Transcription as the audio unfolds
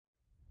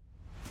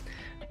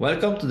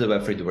Welcome to the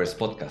Web3 Doers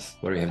podcast,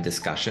 where we have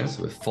discussions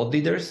with thought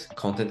leaders,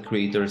 content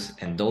creators,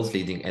 and those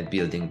leading and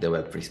building the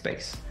Web3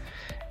 space.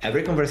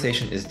 Every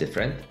conversation is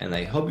different, and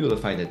I hope you will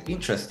find it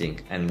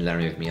interesting and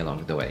learn with me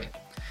along the way.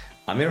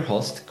 I'm your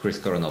host, Chris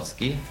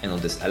Koronowski, and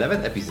on this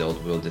 11th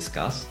episode, we'll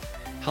discuss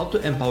how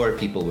to empower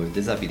people with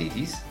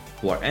disabilities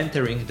who are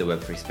entering the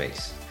Web3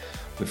 space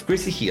with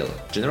Chrissy Hill,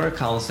 General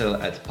Counsel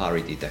at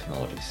Parity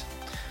Technologies.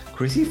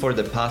 Chrissy, for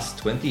the past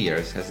 20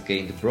 years, has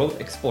gained broad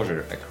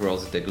exposure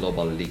across the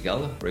global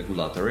legal,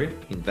 regulatory,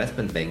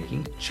 investment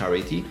banking,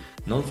 charity,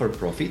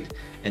 non-for-profit,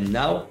 and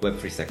now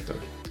Web3 sector.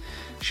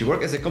 She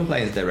worked as a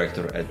compliance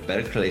director at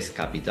Barclays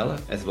Capital,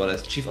 as well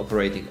as chief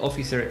operating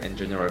officer and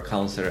general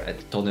counsel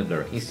at Tony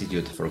Blair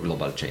Institute for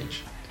Global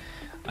Change.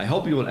 I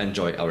hope you will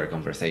enjoy our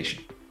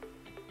conversation.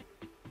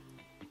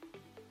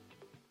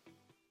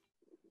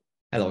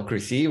 Hello,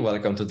 Chrissy.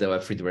 Welcome to the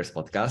Web3 Doers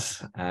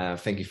podcast.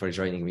 Thank you for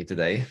joining me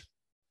today.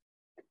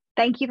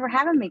 Thank you for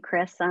having me,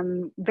 Chris.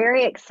 I'm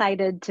very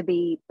excited to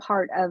be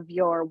part of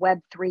your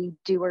Web3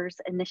 Doers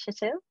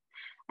initiative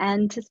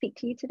and to speak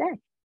to you today.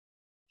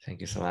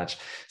 Thank you so much.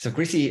 So,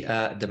 Chrissy,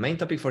 the main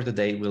topic for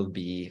today will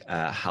be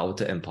how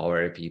to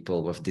empower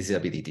people with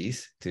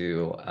disabilities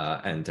to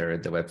enter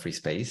the Web3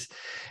 space.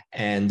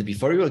 And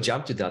before we will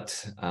jump to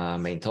that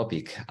main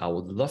topic, I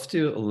would love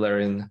to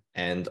learn,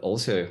 and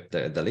also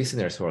the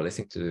listeners who are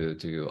listening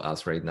to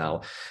us right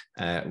now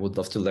would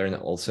love to learn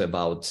also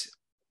about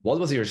what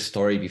was your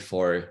story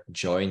before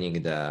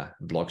joining the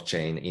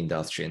blockchain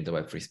industry in the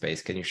Web3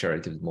 space? Can you share a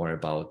little bit more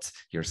about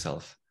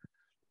yourself?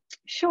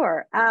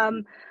 Sure.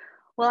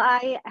 Well,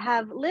 I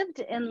have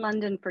lived in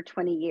London for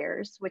 20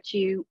 years, which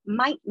you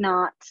might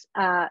not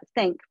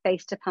think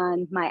based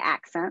upon my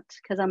accent,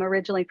 because I'm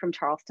originally from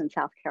Charleston,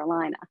 South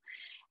Carolina.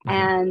 Mm-hmm.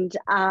 And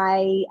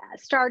I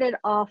started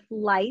off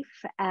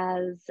life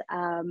as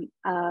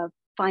a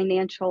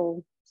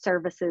financial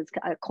services,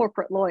 a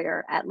corporate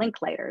lawyer at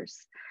Linklaters.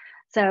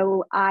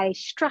 So I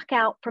struck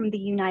out from the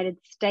United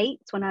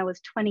States when I was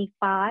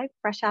 25,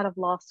 fresh out of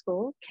law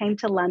school, came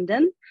to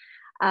London,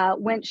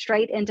 went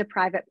straight into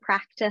private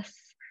practice,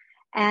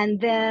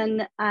 and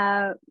then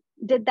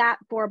did that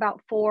for about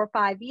 4 or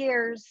 5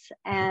 years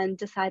and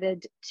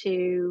decided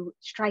to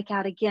strike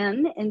out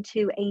again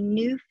into a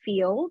new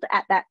field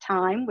at that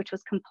time, which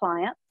was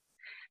compliance.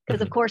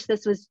 Because, of course,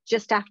 this was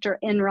just after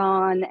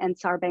Enron and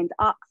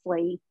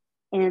Sarbanes-Oxley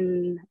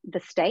in the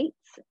States.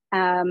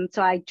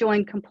 So I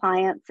joined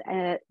compliance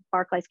at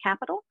Barclays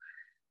Capital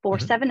for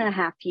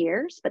 7.5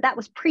 years, but that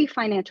was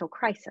pre-financial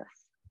crisis,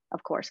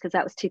 of course, because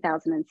that was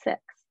 2006.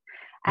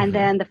 And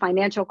then the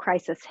financial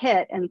crisis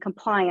hit and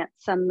compliance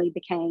suddenly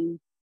became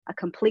a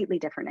completely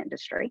different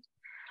industry.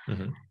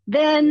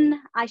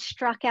 Then I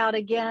struck out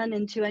again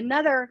into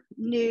another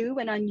new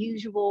and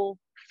unusual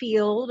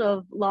field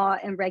of law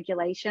and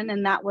regulation,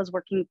 and that was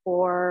working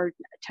for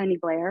Tony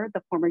Blair,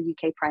 the former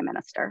UK Prime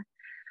Minister.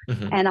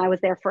 And I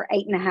was there for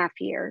 8.5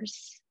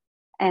 years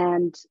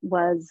and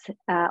was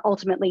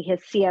ultimately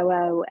his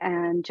COO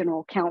and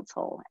general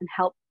counsel, and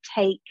helped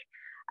take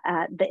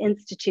the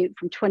Institute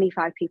from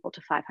 25 people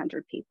to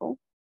 500 people.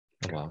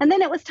 Oh, wow. And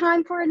then it was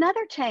time for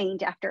another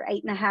change after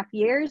 8.5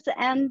 years.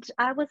 And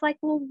I was like,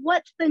 well,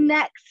 what's the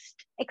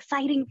next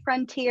exciting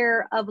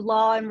frontier of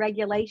law and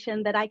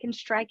regulation that I can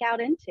strike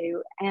out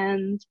into?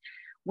 And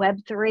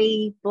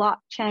Web3,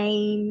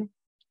 blockchain,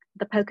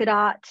 the polka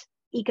dot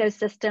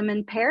ecosystem,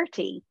 and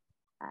parity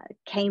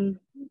came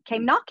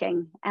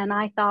knocking, and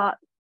I thought,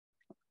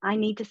 I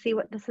need to see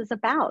what this is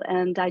about.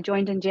 And I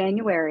joined in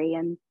January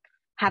and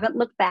haven't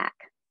looked back.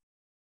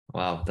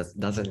 Wow,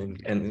 that's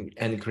an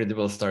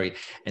incredible story.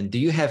 And do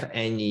you have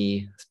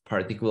any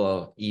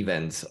particular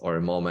events or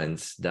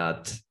moments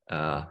that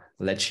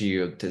led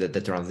you to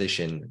the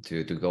transition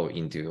to go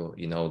into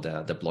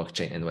the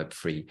blockchain and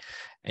Web3?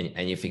 And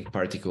anything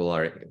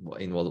particular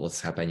in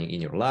what's happening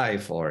in your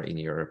life or in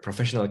your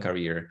professional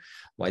career?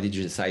 Why did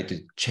you decide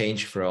to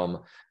change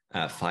from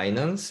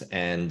finance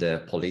and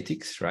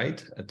politics,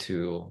 right,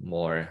 to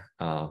more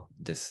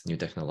this new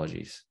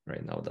technologies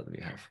right now that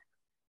we have?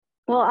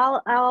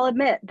 Well, I'll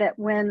admit that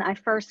when I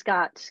first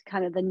got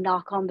kind of the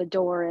knock on the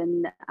door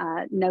in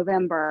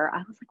November, I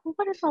was like, well,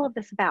 what is all of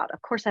this about?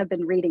 Of course, I've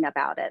been reading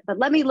about it, but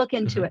let me look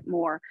into it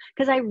more,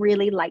 because I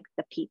really like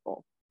the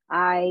people.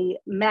 I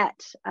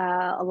met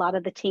a lot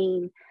of the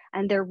team,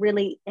 and they're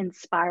really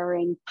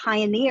inspiring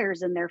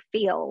pioneers in their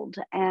field.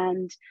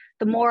 And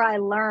the more I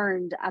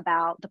learned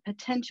about the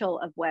potential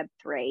of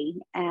Web3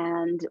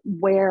 and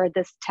where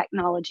this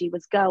technology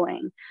was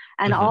going,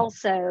 and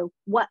also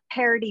what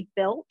Parity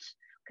built,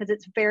 because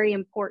it's very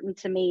important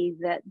to me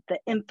that the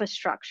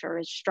infrastructure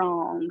is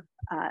strong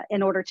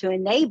in order to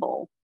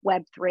enable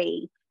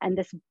Web3 and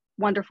this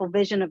wonderful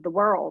vision of the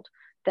world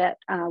that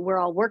we're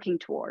all working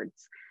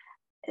towards.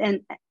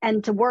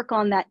 And to work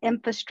on that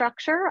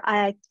infrastructure,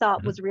 I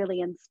thought was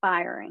really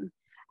inspiring.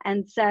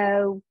 And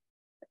so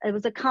it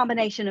was a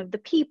combination of the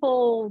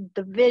people,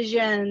 the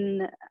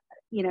vision,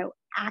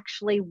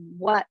 actually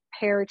what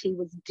Parity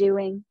was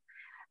doing.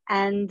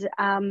 And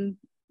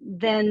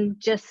then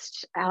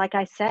just, like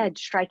I said,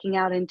 striking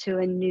out into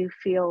a new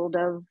field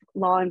of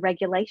law and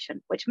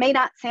regulation, which may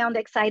not sound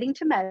exciting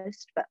to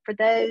most, but for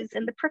those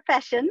in the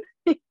profession,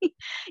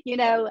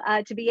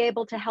 to be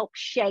able to help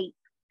shape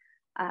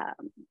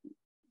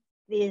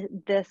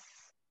this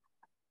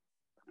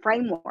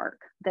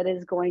framework that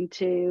is going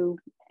to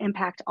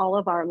impact all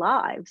of our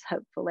lives,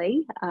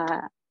 hopefully,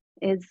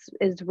 is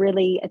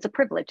really, it's a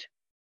privilege.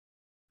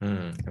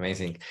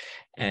 Amazing.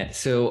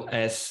 So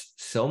as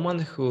someone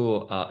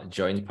who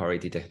joined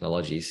Parity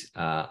Technologies,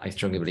 I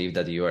strongly believe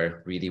that you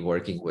are really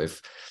working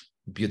with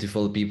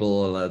beautiful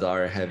people that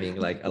are having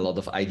like a lot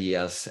of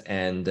ideas.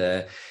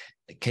 And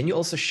can you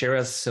also share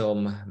us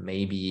some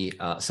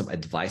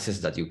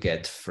advices that you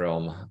get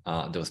from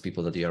those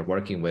people that you are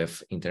working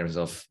with in terms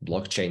of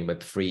blockchain,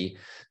 Web3,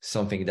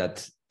 something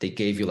that they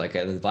gave you like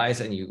an advice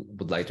and you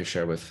would like to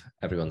share with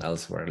everyone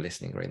else who are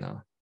listening right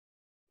now?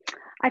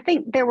 I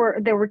think there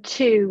were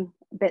two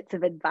bits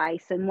of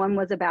advice, and one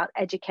was about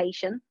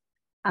education,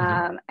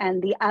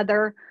 and the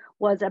other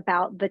was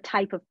about the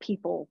type of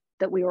people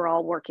that we were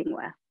all working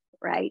with,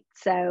 right?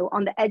 So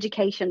on the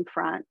education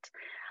front,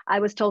 I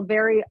was told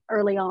very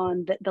early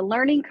on that the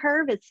learning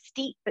curve is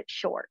steep but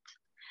short,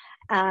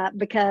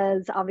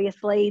 because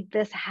obviously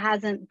this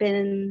hasn't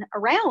been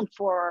around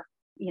for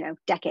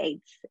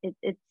decades.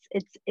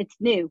 It's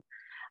new.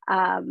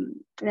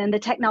 And the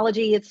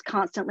technology is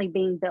constantly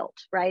being built,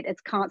 right?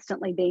 It's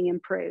constantly being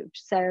improved.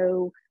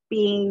 So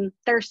being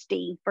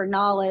thirsty for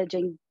knowledge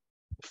and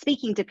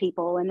speaking to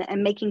people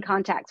and making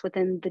contacts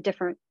within the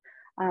different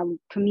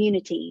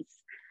communities,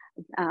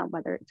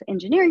 whether it's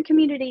engineering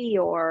community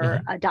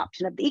or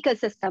adoption of the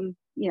ecosystem,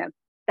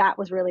 that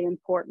was really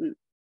important.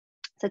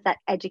 So it's that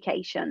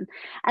education.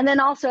 And then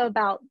also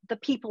about the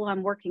people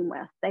I'm working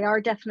with. They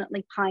are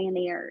definitely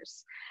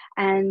pioneers,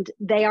 and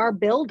they are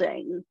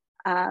building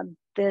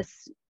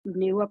this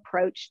new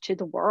approach to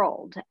the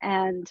world.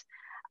 And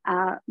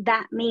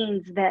that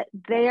means that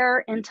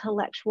their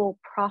intellectual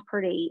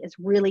property is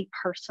really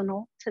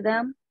personal to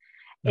them.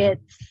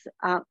 It's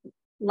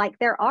like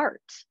their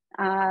art,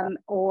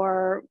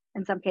 or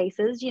in some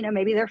cases,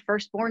 maybe their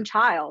firstborn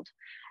child.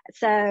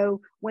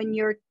 So when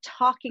you're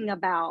talking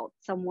about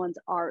someone's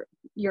art,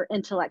 your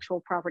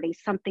intellectual property,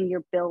 something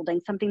you're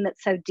building, something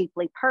that's so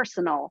deeply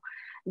personal,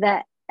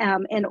 that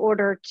in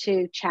order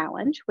to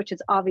challenge, which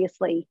is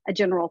obviously a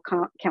general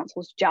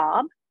counsel's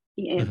job,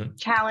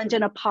 challenge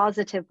in a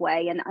positive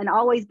way, and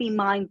always be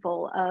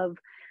mindful of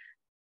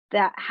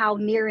that, how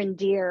near and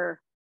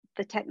dear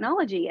the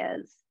technology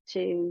is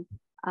to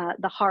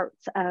the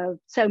hearts of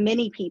so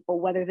many people,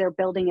 whether they're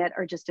building it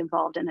or just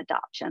involved in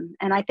adoption.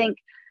 And I think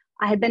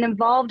I had been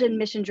involved in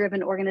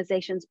mission-driven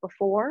organizations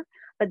before,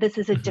 but this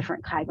is a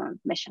different kind of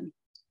mission.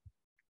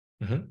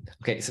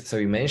 Okay, so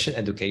you mentioned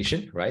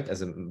education, right,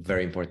 as a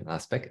very important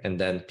aspect, and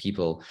then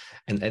people,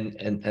 and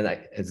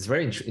it's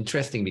very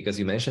interesting because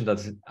you mentioned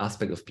that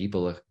aspect of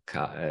people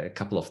a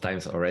couple of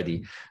times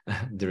already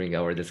during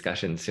our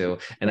discussion. So,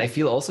 and I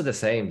feel also the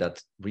same,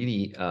 that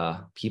really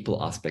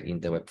people aspect in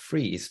the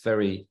Web3 is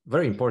very,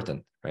 very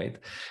important, right?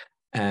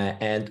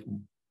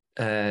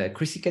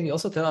 Chrissy, can you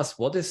also tell us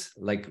what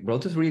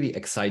really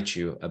excites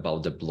you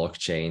about the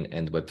blockchain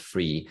and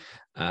Web3?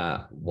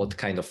 What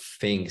kind of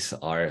things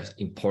are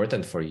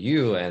important for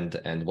you,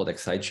 and what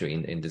excites you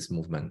in this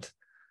movement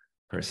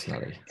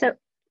personally? So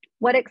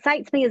what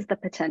excites me is the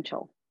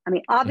potential. I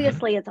mean,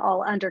 obviously it's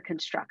all under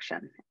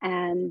construction,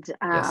 and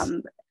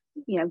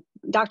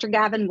Dr.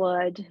 Gavin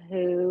Wood,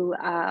 who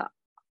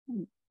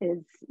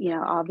is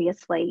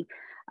obviously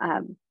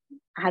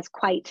has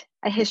quite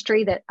a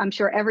history that I'm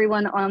sure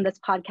everyone on this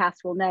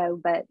podcast will know,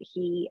 but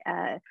he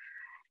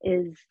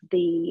is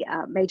the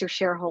major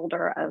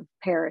shareholder of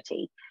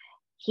Parity.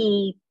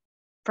 He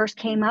first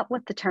came up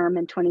with the term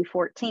in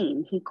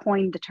 2014. He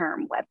coined the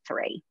term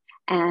Web3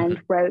 and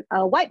wrote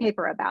a white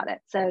paper about it.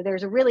 So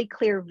there's a really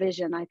clear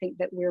vision, I think,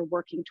 that we're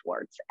working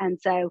towards. And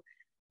so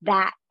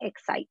that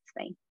excites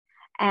me.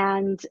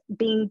 And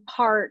being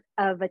part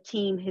of a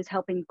team who's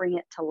helping bring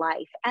it to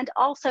life, and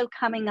also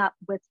coming up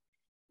with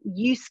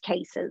use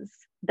cases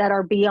that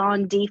are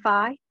beyond DeFi.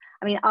 I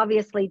mean,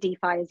 obviously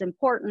DeFi is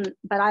important,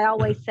 but I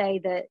always say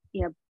that,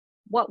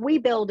 what we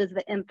build is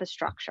the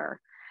infrastructure,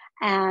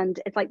 and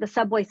it's like the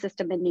subway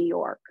system in New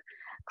York.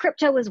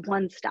 Crypto is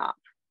one stop.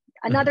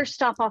 Another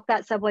stop off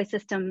that subway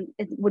system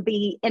would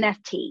be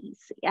NFTs.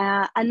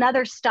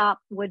 Another stop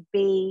would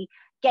be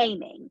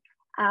gaming.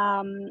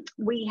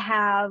 We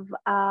have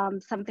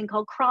something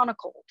called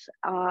Chronicled,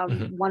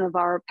 one of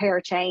our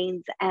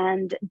parachains,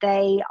 and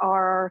they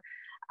are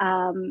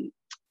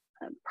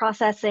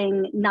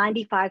processing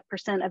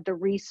 95% of the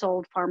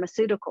resold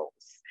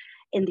pharmaceuticals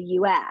in the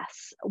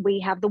US. We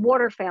have the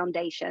Water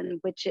Foundation,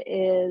 which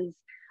is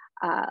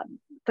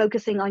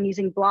focusing on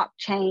using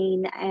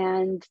blockchain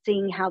and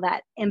seeing how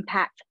that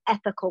impacts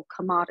ethical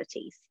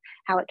commodities,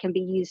 how it can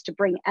be used to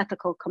bring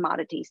ethical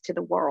commodities to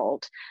the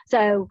world.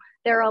 So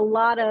there are a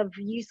lot of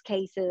use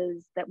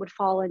cases that would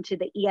fall into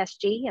the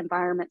ESG,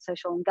 environment,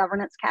 social, and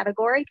governance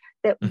category,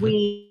 that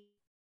we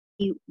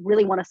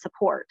really want to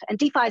support. And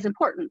DeFi is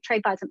important,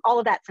 TradeFi is, all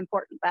of that's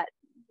important, but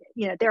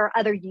there are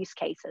other use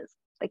cases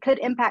that could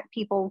impact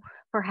people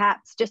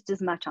perhaps just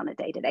as much on a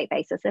day-to-day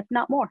basis, if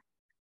not more.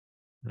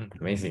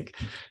 Amazing.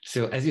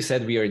 So as you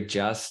said, we are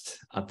just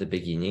at the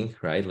beginning,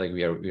 right? Like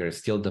we are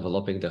still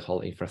developing the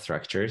whole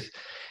infrastructures.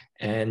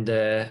 And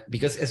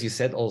because as you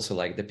said, also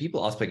like the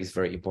people aspect is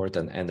very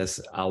important. And as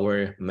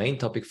our main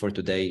topic for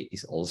today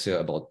is also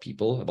about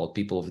people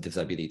with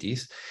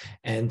disabilities.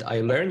 And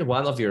I learned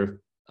one of your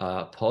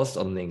posts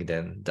on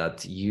LinkedIn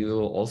that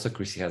you also,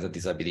 Chrissy, has a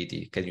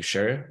disability. Can you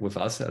share with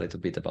us a little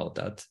bit about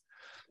that?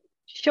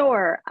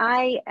 Sure.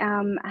 I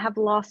have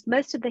lost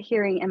most of the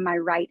hearing in my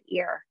right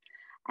ear.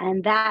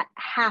 And that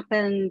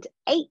happened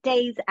 8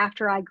 days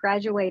after I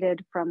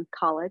graduated from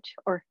college,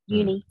 or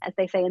uni, as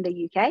they say in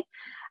the UK,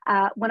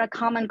 when a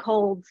common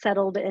cold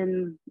settled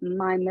in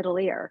my middle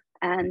ear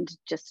and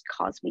just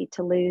caused me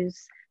to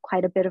lose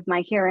quite a bit of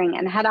my hearing.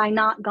 And had I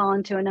not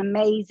gone to an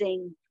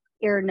amazing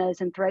ear, nose,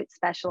 and throat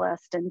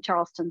specialist in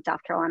Charleston,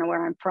 South Carolina,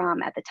 where I'm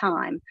from at the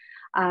time,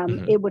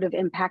 it would have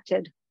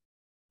impacted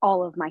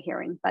all of my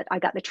hearing. But I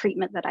got the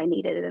treatment that I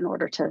needed in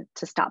order to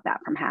stop that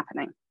from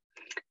happening.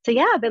 So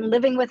yeah, I've been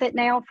living with it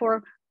now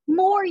for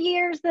more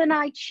years than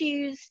I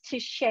choose to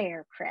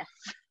share, Chris.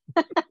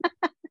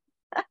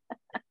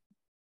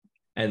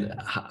 And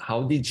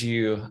how did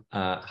you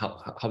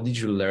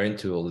learn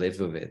to live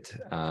with it?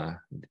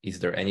 Is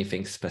there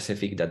anything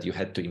specific that you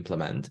had to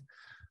implement?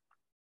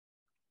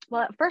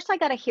 Well, at first I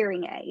got a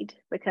hearing aid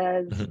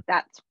because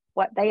that's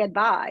what they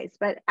advise,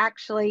 but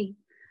actually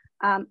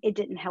it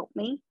didn't help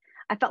me.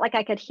 I felt like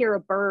I could hear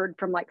a bird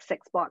from like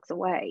 6 blocks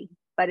away,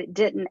 but it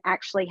didn't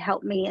actually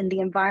help me in the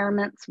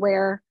environments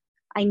where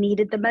I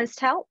needed the most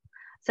help.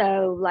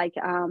 So like,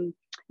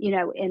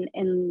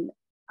 in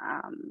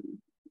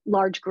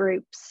large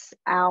groups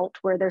out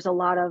where there's a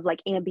lot of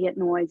like ambient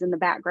noise in the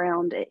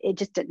background, it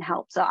just didn't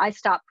help. So I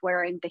stopped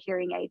wearing the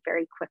hearing aid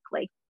very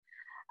quickly.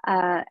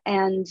 I've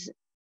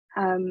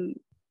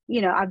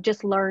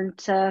just learned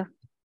to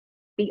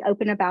be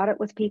open about it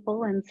with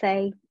people and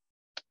say,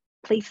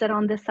 please sit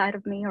on this side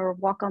of me or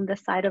walk on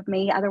this side of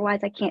me.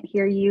 Otherwise, I can't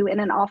hear you. In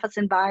an office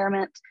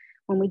environment,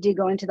 when we do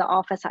go into the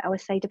office, I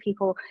always say to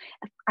people,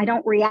 if I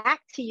don't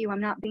react to you,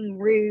 I'm not being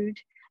rude.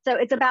 So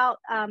it's about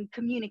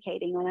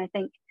communicating. And I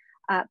think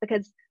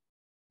because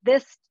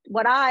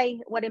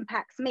what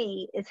impacts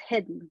me is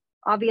hidden.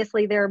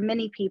 Obviously, there are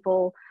many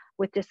people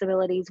with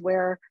disabilities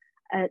where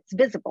it's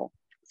visible.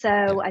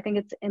 So I think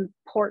it's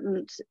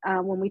important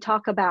when we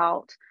talk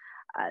about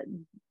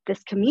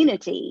this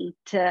community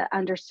to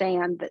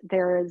understand that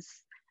there is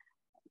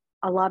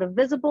a lot of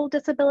visible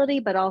disability,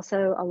 but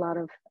also a lot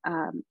of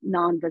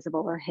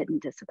non-visible or hidden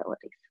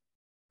disabilities.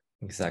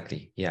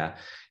 Exactly. Yeah.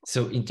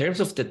 So in terms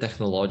of the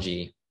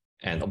technology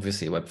and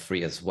obviously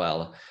Web3 as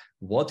well,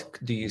 what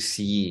do you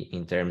see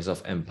in terms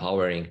of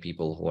empowering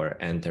people who are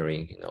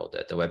entering,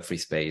 the Web3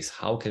 space?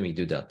 How can we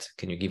do that?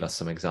 Can you give us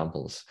some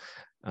examples?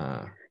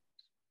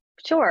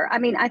 Sure. I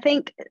mean, I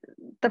think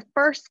the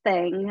first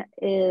thing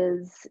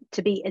is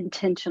to be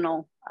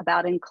intentional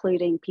about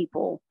including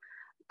people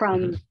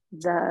from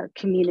the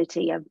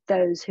community of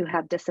those who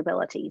have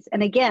disabilities.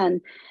 And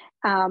again,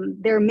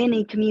 there are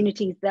many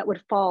communities that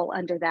would fall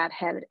under that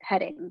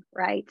heading,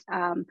 right?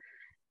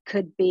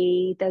 Could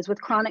be those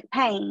with chronic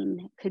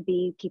pain, could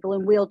be people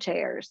in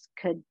wheelchairs,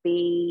 could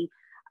be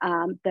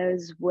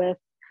those with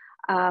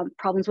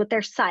problems with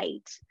their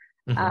sight,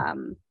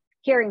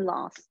 hearing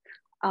loss,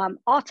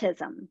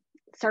 autism,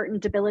 certain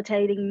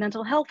debilitating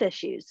mental health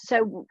issues.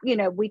 So,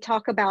 we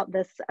talk about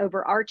this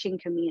overarching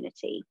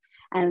community,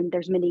 and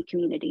there's many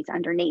communities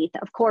underneath.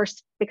 Of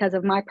course, because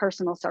of my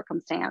personal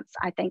circumstance,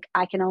 I think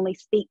I can only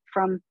speak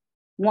from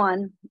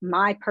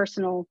my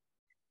personal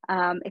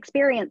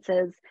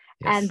experiences,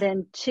 and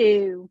then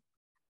 2,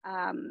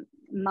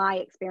 my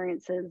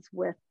experiences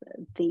with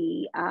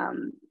the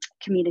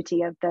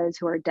community of those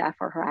who are deaf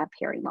or who have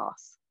hearing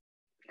loss.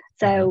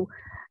 So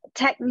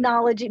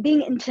technology,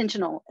 being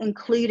intentional,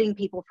 including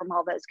people from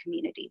all those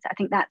communities. I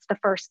think that's the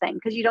first thing,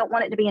 because you don't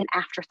want it to be an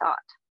afterthought.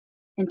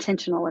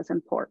 Intentional is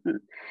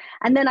important.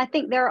 And then I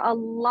think there are a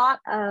lot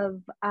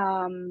of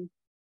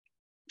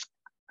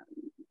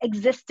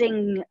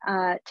existing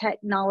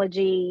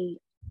technology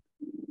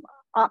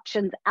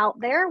options out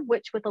there,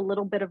 which with a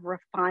little bit of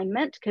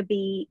refinement could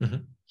be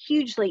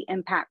hugely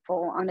impactful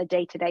on a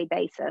day-to-day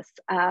basis.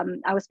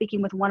 I was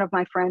speaking with one of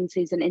my friends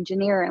who's an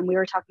engineer, and we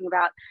were talking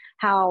about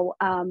how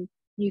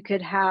you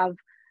could have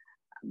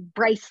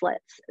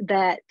bracelets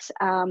that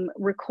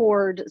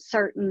record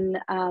certain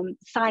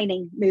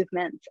signing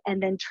movements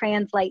and then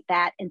translate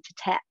that into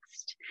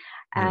text.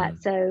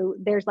 So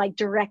there's like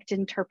direct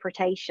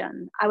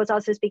interpretation. I was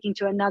also speaking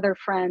to another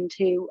friend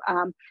who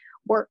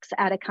works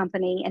at a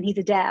company, and he's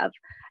a dev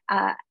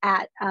at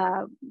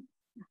a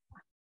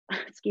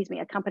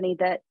company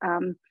that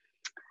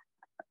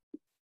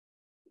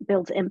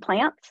builds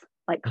implants,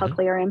 like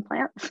cochlear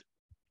implants.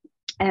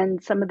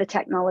 And some of the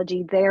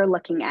technology they're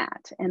looking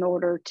at in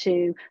order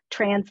to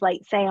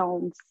translate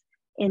sounds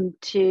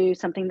into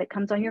something that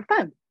comes on your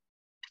phone,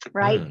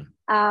 right?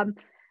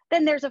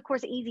 Then there's, of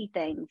course, easy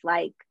things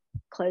like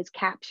closed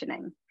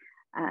captioning.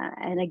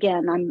 And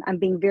again, I'm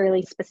being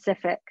very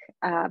specific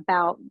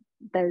about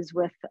those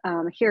with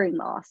hearing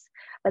loss.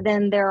 But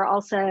then there are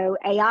also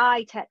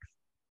AI technology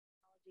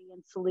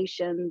and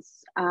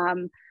solutions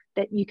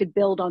that you could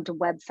build onto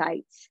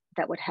websites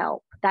that would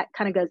help. That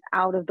kind of goes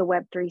out of the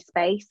Web3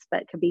 space,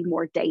 but could be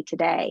more day to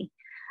day.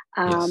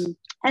 Yes.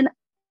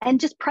 And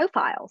just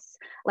profiles,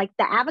 like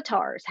the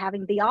avatars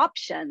having the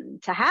option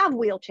to have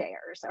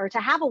wheelchairs or to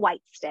have a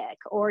white stick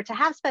or to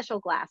have special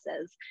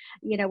glasses.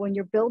 You know, when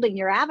you're building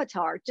your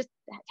avatar, just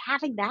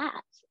having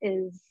that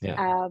is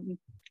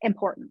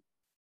important.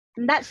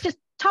 And that's just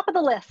top of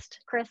the list,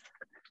 Chris.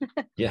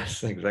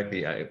 Yes,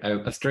 exactly.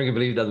 I strongly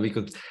believe that we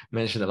could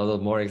mention a lot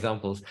of more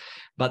examples,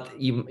 but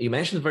you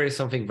mentioned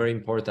something very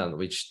important,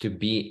 which to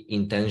be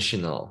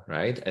intentional,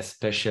 right?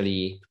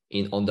 Especially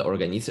on the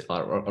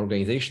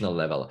organizational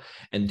level.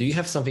 And do you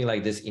have something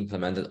like this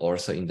implemented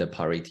also in the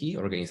Parity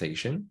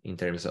organization in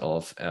terms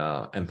of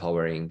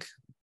empowering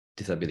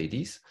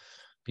disabilities,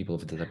 people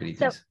with disabilities?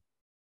 So,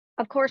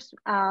 of course,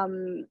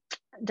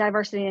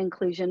 diversity and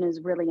inclusion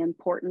is really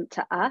important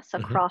to us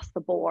across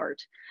the board.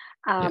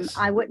 Yes.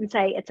 I wouldn't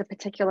say it's a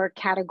particular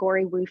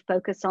category we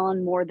focus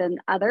on more than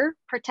other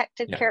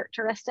protected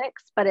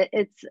characteristics, but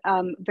it's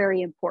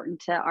very important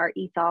to our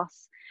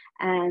ethos.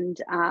 And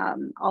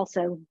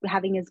also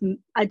having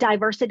a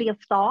diversity of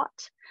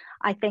thought.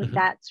 I think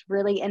that's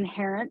really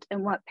inherent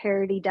in what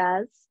Parity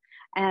does.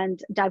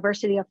 And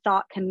diversity of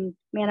thought can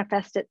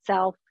manifest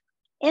itself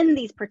in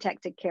these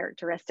protected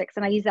characteristics.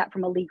 And I use that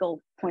from a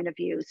legal point of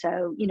view.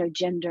 So, you know,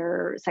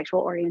 gender,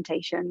 sexual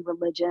orientation,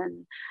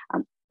 religion,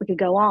 we could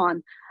go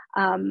on.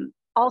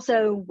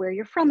 Also, where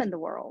you're from in the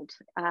world,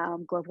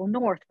 global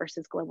north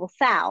versus global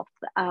south,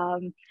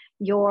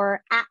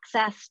 your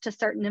access to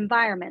certain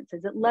environments.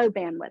 Is it low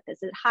bandwidth? Is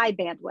it high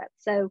bandwidth?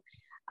 So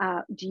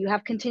do you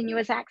have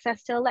continuous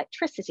access to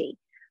electricity?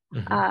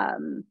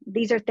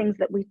 These are things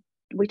that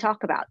we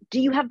talk about.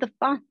 Do you have the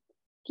funds?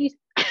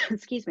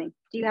 Excuse me.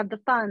 Do you have the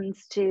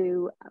funds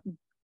to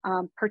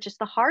purchase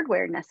the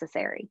hardware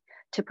necessary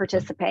to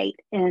participate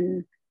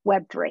in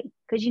Web3?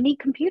 Because you need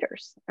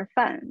computers or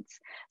phones.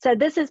 So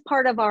this is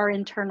part of our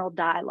internal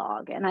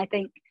dialogue. And I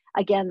think,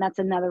 again, that's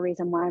another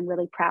reason why I'm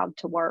really proud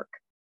to work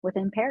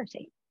within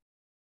Parity.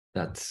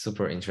 That's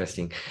super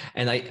interesting.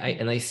 And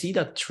I see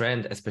that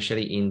trend,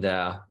 especially in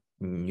the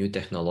new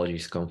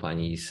technologies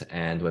companies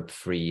and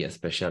Web3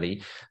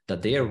 especially,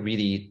 that they are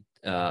really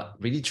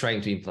trying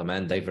to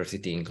implement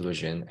diversity,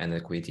 inclusion, and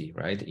equity,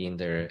 right, in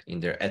their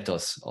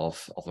ethos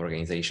of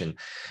organization.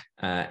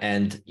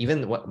 And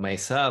even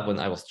myself, when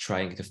I was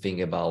trying to think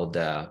about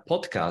the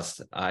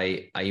podcast,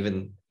 I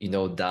even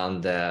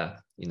done the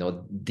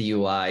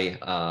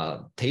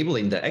DUI table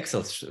in the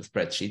Excel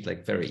spreadsheet,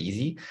 like very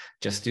easy,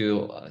 just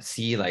to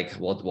see like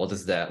what are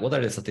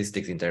the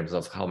statistics in terms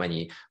of how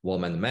many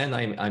women, men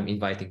I'm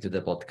inviting to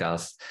the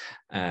podcast,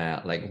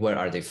 like where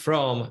are they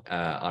from,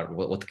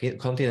 what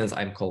continents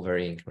I'm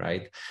covering,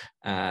 right?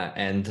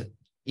 And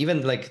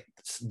even like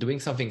doing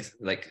something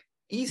like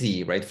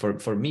easy, right?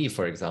 For me,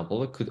 for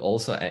example, it could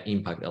also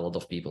impact a lot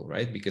of people,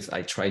 right? Because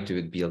I try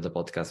to build the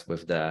podcast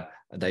with the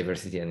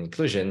diversity and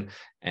inclusion,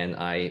 and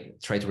I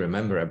try to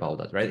remember about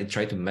that, right? I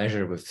try to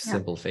measure with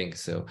simple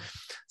things. So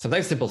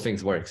sometimes simple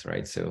things works,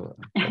 right? So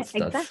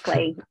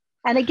exactly.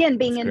 And again,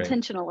 being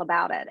intentional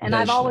about it. And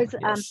I've always,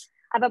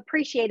 I've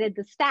appreciated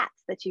the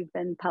stats that you've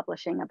been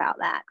publishing about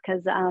that,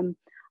 because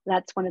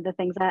that's one of the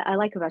things I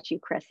like about you,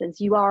 Chris, is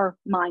you are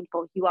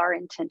mindful, you are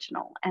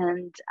intentional,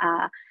 and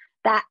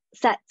that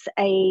sets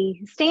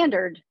a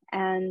standard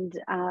and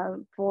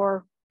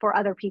for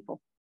other people.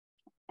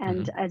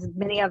 And as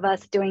many of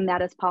us doing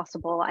that as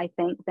possible, I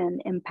think then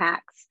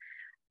impacts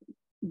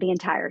the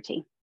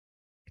entirety.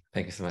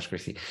 Thank you so much,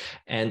 Chrissy.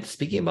 And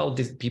speaking about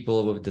these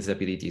people with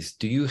disabilities,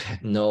 do you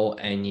know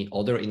any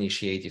other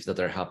initiatives that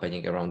are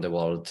happening around the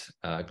world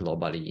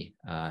globally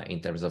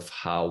in terms of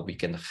how we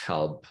can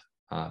help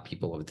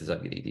people with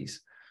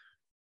disabilities?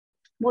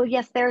 Well,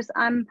 yes,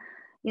 I'm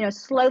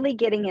slowly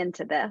getting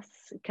into this,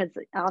 because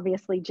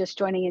obviously just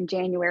joining in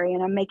January,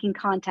 and I'm making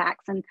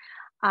contacts, and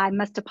I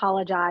must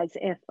apologize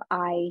if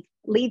I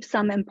leave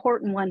some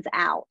important ones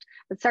out,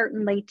 but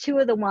certainly two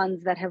of the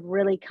ones that have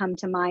really come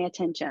to my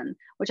attention,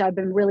 which I've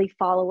been really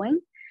following,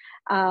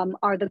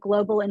 are the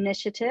Global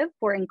Initiative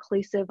for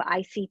Inclusive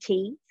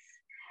ICTs.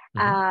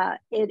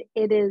 It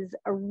is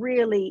a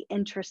really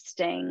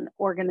interesting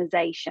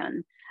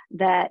organization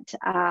that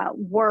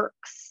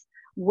works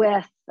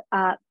with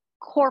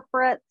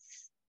corporates.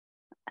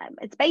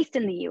 It's based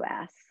in the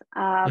US,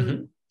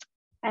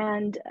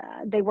 and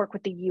they work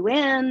with the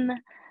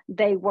UN,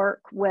 they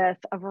work with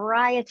a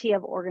variety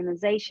of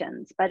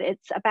organizations, but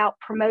it's about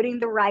promoting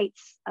the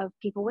rights of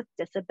people with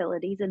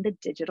disabilities in the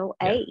digital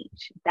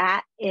age.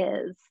 That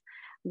is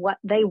what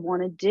they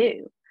want to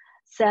do.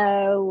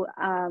 So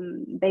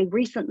they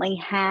recently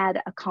had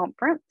a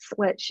conference,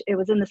 which it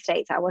was in the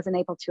States. I wasn't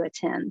able to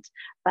attend,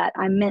 but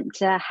I meant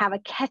to have a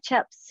catch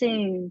up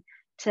soon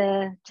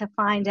to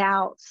find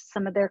out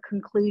some of their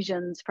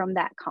conclusions from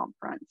that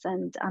conference.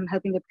 And I'm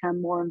hoping to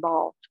become more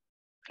involved.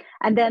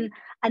 And then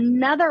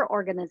another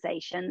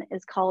organization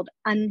is called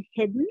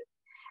Unhidden,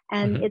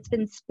 and Mm-hmm. it's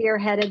been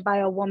spearheaded by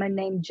a woman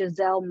named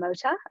Giselle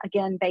Mota,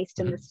 again, based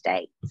in the Mm-hmm.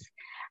 States.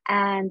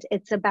 And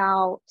it's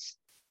about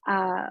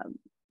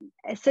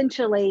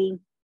essentially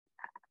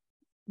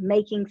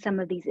making some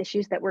of these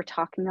issues that we're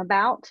talking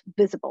about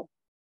visible.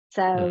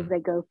 So Mm. they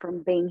go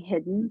from being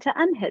hidden to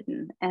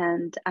unhidden.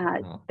 And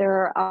Wow.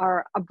 there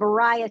are a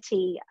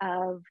variety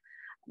of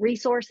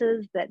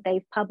resources that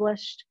they've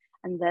published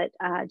and that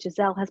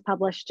Giselle has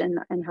published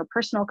in her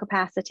personal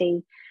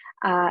capacity,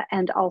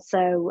 and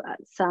also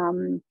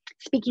some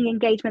speaking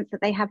engagements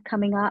that they have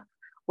coming up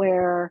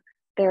where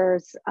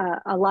there's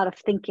a lot of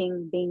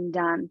thinking being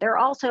done. There are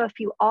also a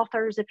few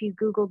authors, if you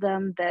Google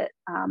them, that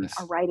are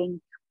Yes.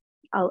 writing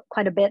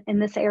quite a bit in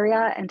this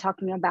area and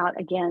talking about,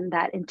 again,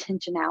 that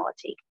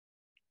intentionality.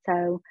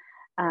 So,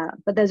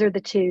 but those are the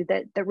two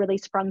that really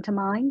sprung to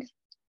mind.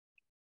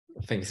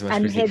 Thank you so much,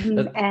 Chrissy.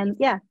 Unhidden and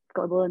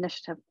Global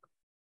Initiative.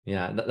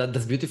 Yeah,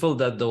 that's beautiful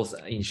that those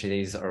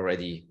initiatives are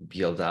already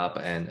built up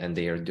and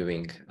they are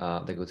doing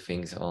the good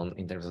things on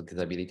in terms of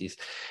disabilities.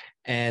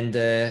 And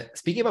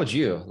speaking about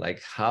you,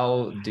 like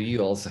how do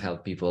you also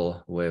help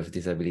people with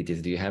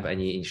disabilities? Do you have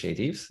any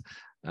initiatives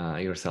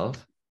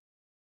yourself?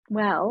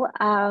 Well,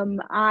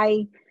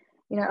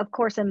 of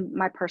course, in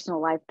my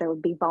personal life, there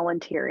would be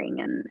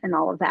volunteering and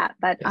all of that,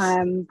 but Yes.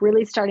 I'm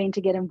really starting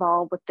to get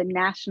involved with the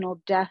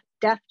National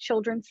Deaf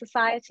Children's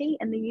Society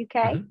in the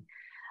UK, Mm-hmm.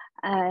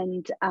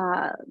 and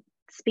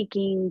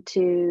speaking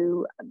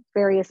to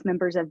various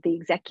members of the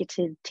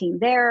executive team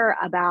there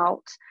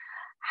about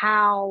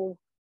how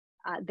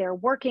they're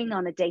working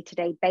on a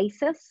day-to-day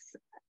basis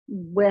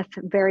with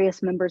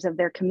various members of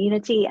their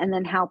community, and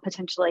then how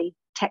potentially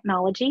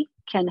technology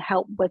can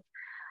help with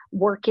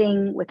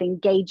working with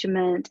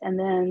engagement, and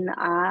then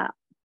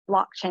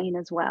blockchain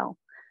as well.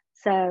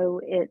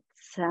 So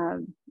it's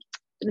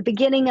the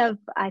beginning of,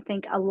 I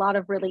think, a lot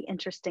of really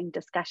interesting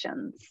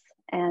discussions.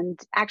 And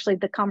actually,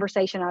 the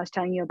conversation I was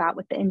telling you about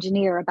with the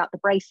engineer about the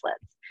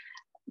bracelets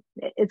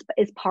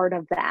is part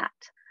of that.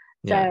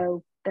 Yeah.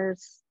 So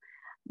there's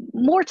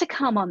more to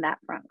come on that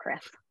front,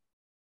 Chris.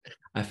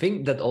 I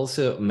think that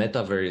also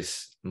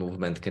metaverse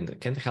movement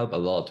can help a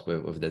lot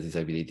with the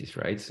disabilities,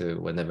 right? So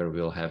whenever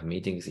we'll have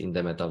meetings in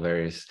the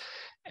metaverse,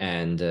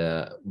 and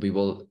we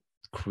will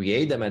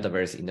create the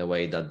metaverse in a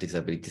way that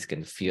disabilities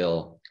can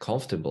feel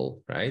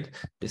comfortable, right?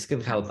 This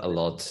can help a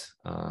lot,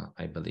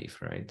 I believe,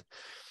 right?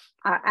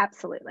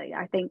 Absolutely.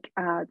 I think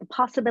the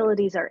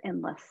possibilities are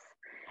endless,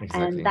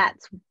 and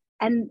Exactly.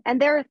 and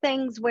there are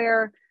things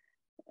where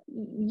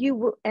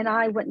you and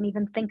I wouldn't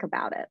even think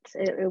about it.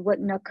 It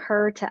wouldn't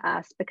occur to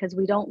us because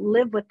we don't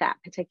live with that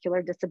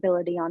particular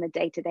disability on a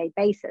day-to-day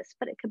basis.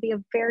 But it could be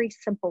a very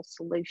simple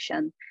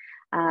solution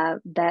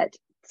that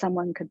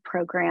someone could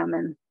program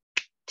in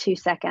 2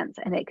 seconds,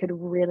 and it could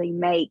really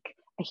make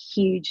a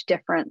huge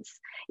difference,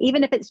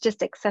 even if it's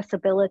just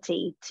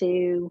accessibility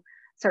to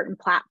certain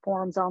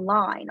platforms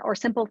online, or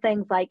simple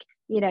things like,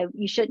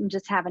 you shouldn't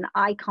just have an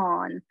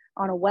icon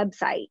on a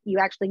website. You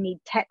actually need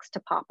text to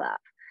pop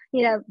up,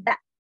 that,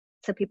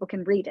 so people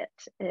can read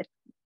it.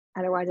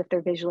 Otherwise, if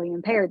they're visually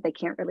impaired, they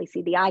can't really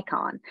see the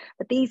icon.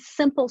 But these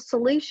simple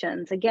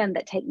solutions, again,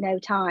 that take no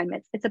time,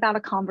 it's about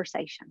a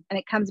conversation, and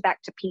it comes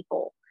back to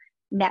people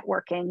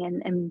networking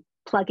and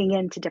plugging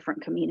into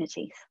different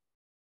communities.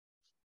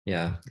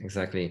 Yeah,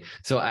 exactly.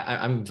 So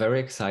I'm very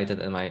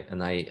excited, and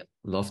I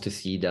love to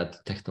see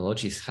that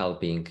technology is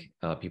helping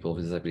people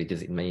with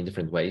disabilities in many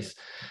different ways.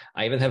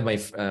 I even have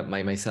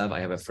myself. I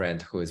have a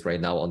friend who is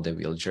right now on the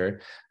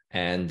wheelchair,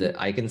 and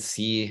I can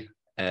see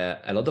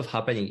a lot of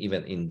happening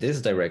even in this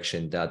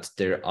direction. That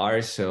there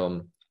are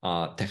some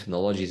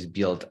technologies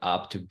built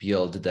up to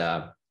build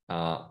the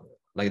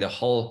like the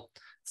whole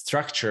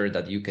structure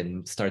that you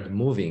can start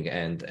moving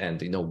and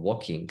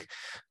walking.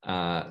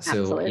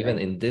 So even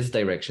Absolutely. in this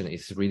direction,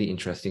 it's really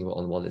interesting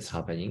on what is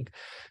happening.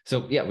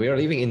 So yeah, we are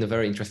living in the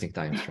very interesting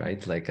times,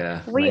 right? Like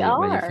We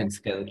many are. things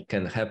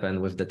can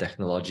happen with the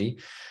technology.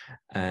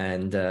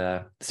 And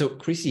so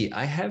Chrissy,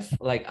 I have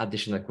like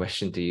additional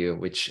question to you,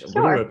 which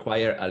will Sure.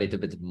 require a little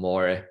bit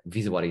more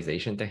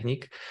visualization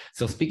technique.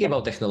 So speaking Yes.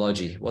 about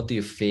technology, what do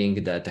you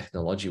think that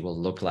technology will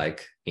look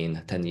like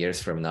in 10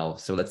 years from now?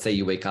 So let's say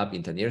you wake up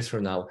in 10 years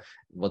from now,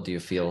 what do you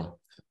feel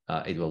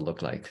it will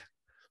look like?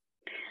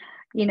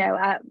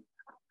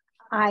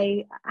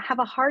 I have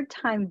a hard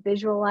time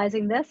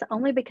visualizing this,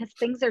 only because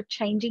things are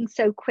changing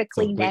so So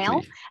quickly now,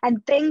 quickly.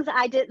 and things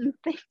I didn't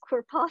think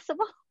were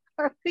possible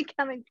are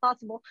becoming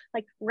possible,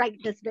 like right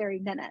this very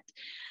minute.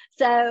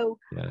 So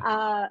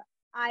Yeah.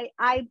 I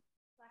have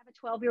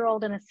a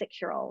 12-year-old and a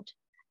 6-year-old,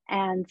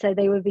 and so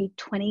they would be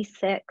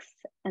 26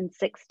 and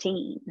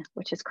 16,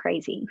 which is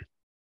crazy.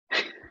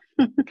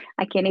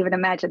 I can't even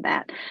imagine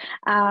that.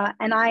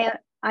 And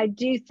I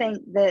do think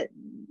that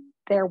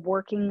their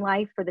working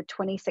life for the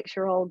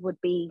 26-year-old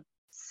would be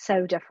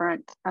so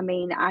different. I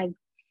mean,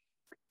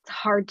 it's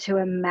hard to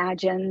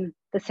imagine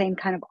the same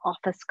kind of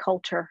office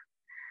culture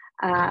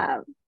Yeah.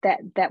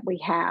 that we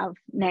have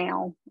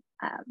now.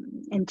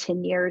 In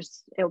 10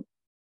 years,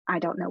 I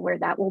don't know where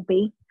that will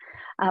be.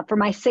 For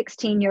my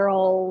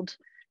 16-year-old,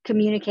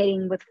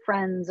 communicating with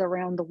friends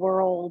around the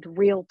world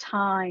real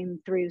time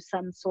through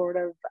some sort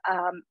of,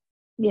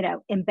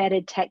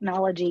 embedded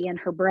technology in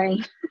her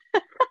brain.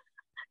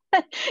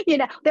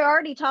 They're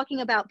already talking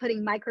about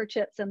putting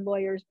microchips in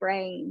lawyers'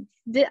 brains.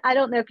 I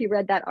don't know if you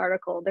read that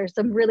article. There's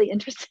some really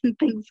interesting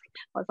things.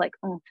 I was like,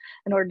 oh,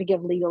 in order to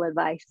give legal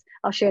advice,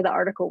 I'll share the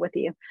article with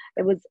you.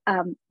 It was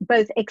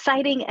both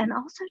exciting and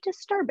also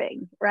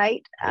disturbing,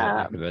 right?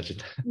 Yeah, I can imagine.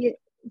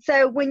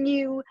 So when in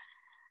years'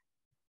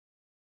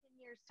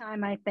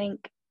 time, I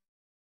think,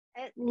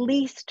 at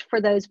least for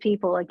those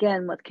people,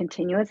 again, with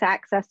continuous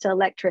access to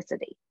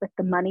electricity, with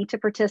the money to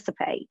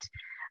participate,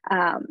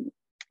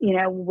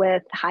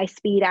 with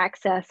high-speed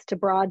access to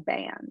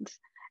broadband,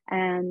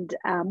 and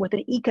with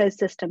an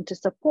ecosystem to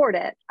support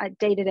it,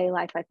 day-to-day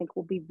life, I think,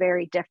 will be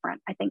very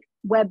different. I think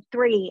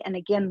Web3, and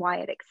again, why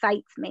it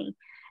excites me,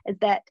 is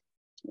that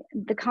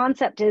the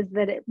concept is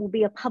that it will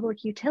be a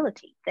public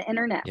utility. The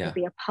internet will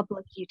be a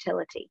public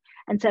utility.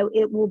 And so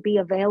it will be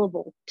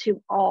available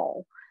to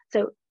all.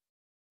 So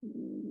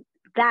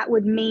that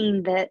would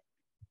mean that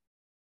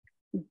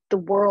the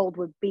world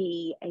would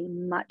be a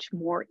much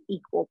more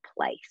equal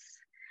place.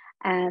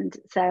 And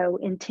so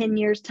in 10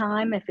 years'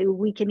 time, if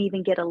we can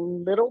even get a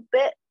little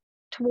bit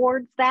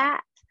towards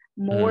that,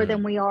 more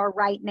than we are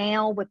right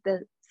now with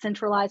the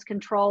centralized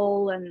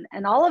control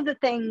and all of the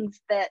things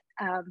that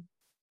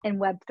in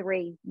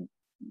Web3,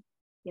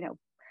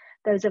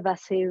 those of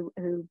us who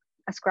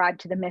ascribe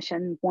to the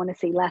mission want to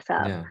see less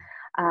of.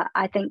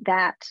 I think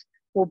that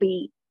will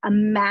be a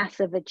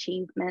massive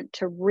achievement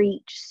to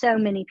reach so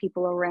many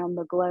people around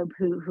the globe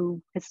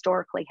who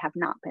historically have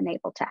not been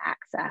able to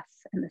access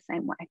in the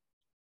same way.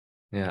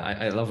 Yeah,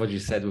 I love what you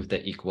said with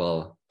the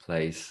equal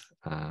place.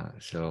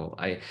 So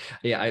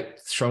I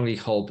strongly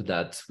hope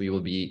that we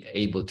will be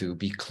able to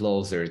be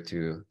closer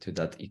to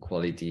that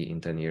equality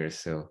in 10 years.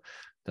 So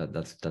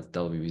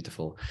that'll be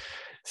beautiful.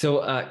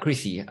 So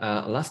Chrissy,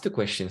 last two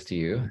questions to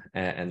you,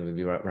 and we'll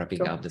be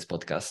wrapping up this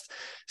podcast.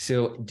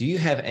 So do you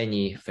have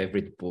any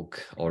favorite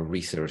book or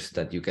resource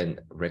that you can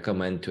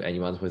recommend to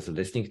anyone who is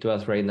listening to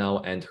us right now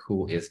and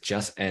who is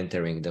just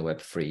entering the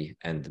Web3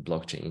 and the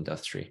blockchain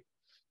industry?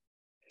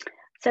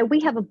 So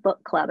we have a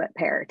book club at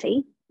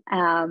Parity,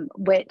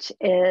 which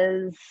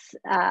is,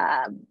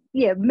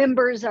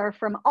 members are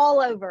from all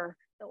over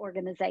the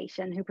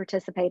organization who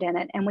participate in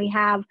it. And we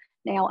have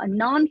now a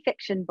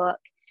nonfiction book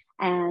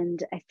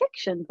and a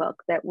fiction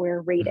book that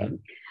we're reading.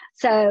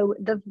 So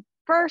the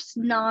first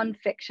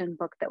nonfiction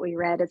book that we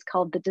read is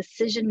called The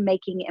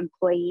Decision-Making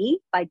Employee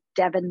by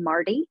Devin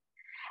Marty.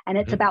 And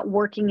it's about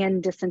working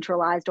in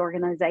decentralized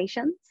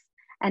organizations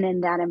and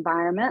in that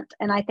environment.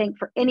 And I think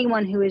for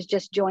anyone who is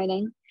just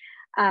joining,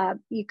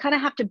 you kind of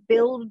have to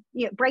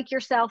break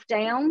yourself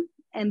down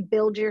and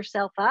build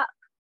yourself up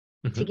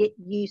to get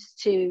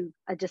used to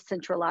a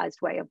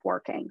decentralized way of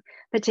working,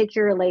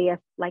 particularly if,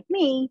 like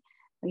me,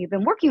 you've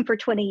been working for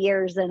 20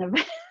 years in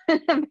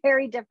a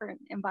very different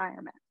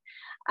environment.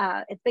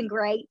 It's been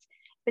great.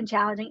 It's been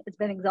challenging. It's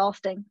been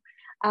exhausting.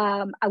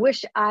 I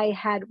wish I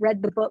had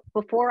read the book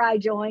before I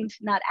joined,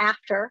 not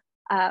after,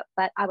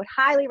 but I would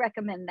highly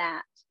recommend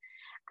that.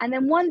 And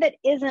then one that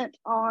isn't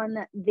on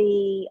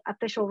the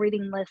official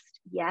reading list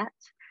yet,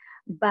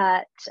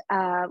 but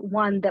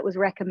one that was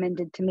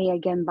recommended to me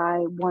again by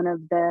one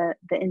of the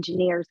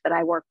engineers that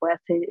I work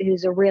with,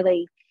 who's a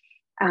really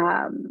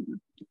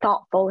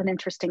thoughtful and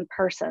interesting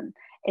person,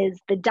 is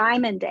The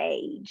Diamond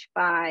Age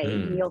by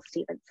Neil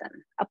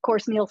Stephenson. Of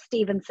course, Neil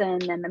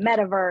Stephenson and the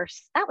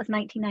Metaverse, that was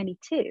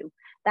 1992.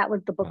 That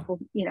was the book,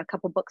 a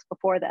couple books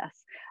before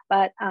this.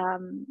 But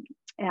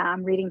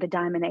I'm reading The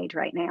Diamond Age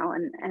right now.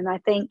 And I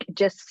think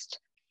just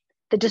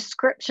the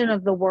description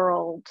of the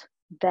world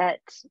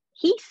that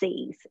he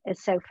sees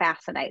is so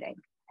fascinating.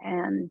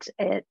 And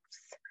it's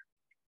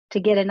to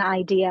get an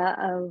idea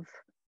of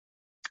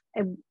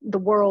the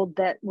world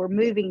that we're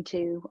moving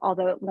to,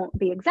 although it won't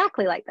be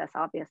exactly like this,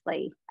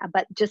 obviously,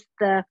 but just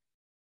the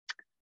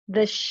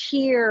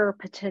sheer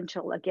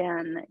potential,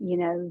 again,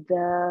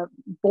 the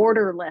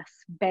borderless,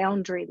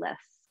 boundaryless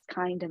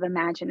kind of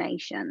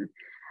imagination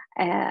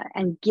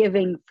and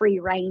giving free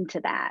rein to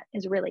that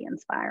is really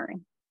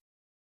inspiring.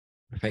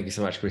 Thank you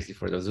so much, Chrissy,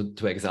 for those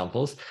two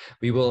examples.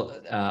 We will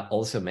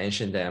also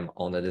mention them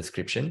on the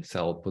description, so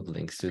I'll put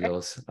links to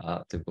those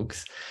two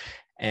books.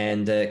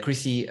 And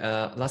Chrissy,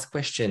 last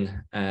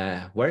question: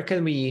 where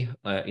can we,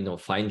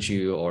 find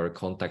you or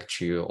contact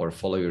you or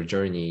follow your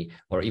journey,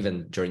 or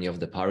even journey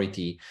of the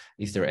Parity?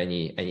 Is there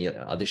any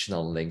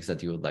additional links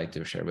that you would like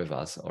to share with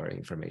us or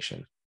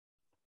information?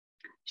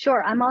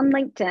 Sure, I'm on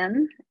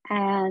LinkedIn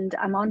and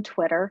I'm on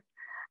Twitter.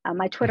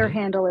 My Twitter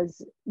handle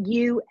is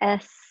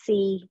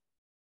USCHILL,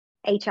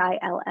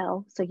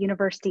 so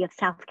University of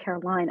South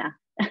Carolina.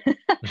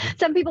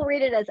 Some people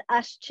read it as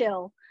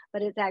USCHILL,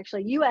 but it's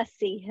actually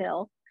USC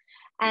Hill.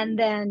 And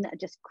then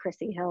just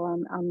Chrissy Hill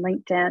on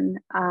LinkedIn.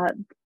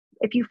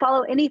 If you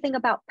follow anything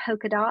about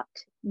Polkadot,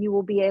 you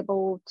will be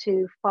able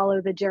to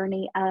follow the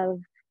journey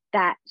of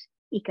that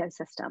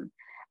ecosystem.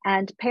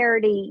 And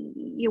Parity,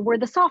 we're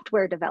the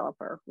software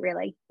developer,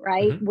 really,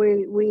 right?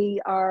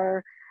 We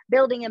are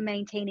building and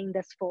maintaining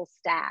this full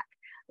stack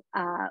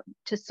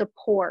to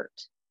support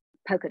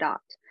Polkadot.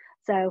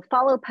 So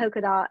follow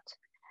Polkadot,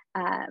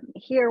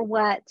 hear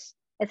what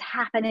is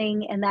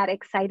happening in that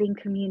exciting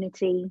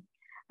community.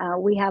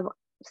 We have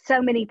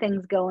so many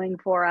things going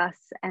for us,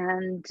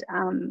 and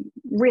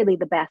really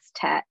the best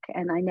tech.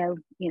 And I know,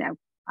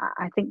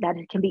 I think that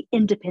it can be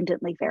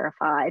independently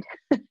verified,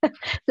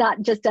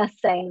 not just us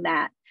saying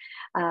that.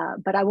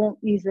 But I won't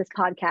use this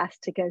podcast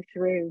to go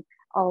through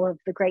all of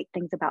the great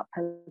things about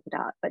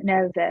Polkadot, but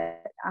know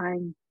that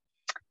I'm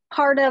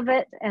part of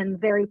it and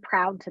very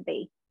proud to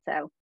be.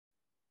 So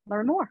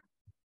learn more.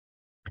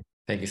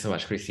 Thank you so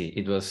much, Chrissy.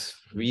 It was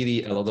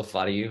really a lot of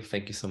value.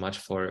 Thank you so much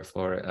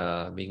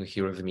for being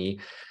here with me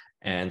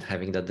and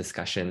having that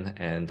discussion.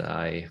 And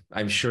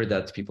I'm sure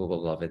that people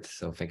will love it.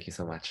 So thank you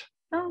so much.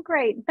 Oh,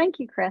 great. Thank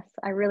you, Chris.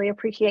 I really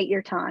appreciate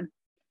your time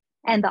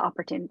and the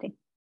opportunity.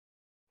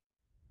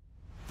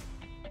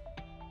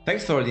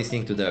 Thanks for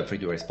listening to the Web3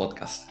 Doers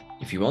podcast.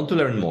 If you want to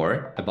learn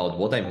more about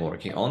what I'm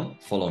working on,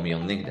 follow me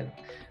on LinkedIn.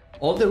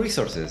 All the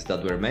resources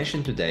that were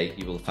mentioned today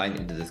you will find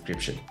in the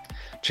description.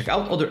 Check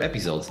out other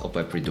episodes of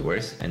Web3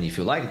 Doers, and if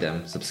you like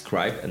them,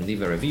 subscribe and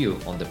leave a review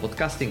on the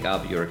podcasting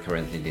app you're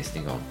currently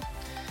listening on.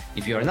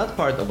 If you are not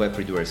part of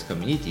Web3 Doers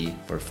community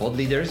for thought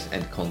leaders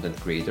and content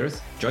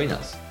creators, join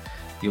us.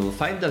 You will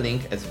find the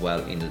link as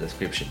well in the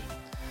description.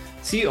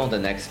 See you on the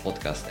next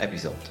podcast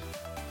episode.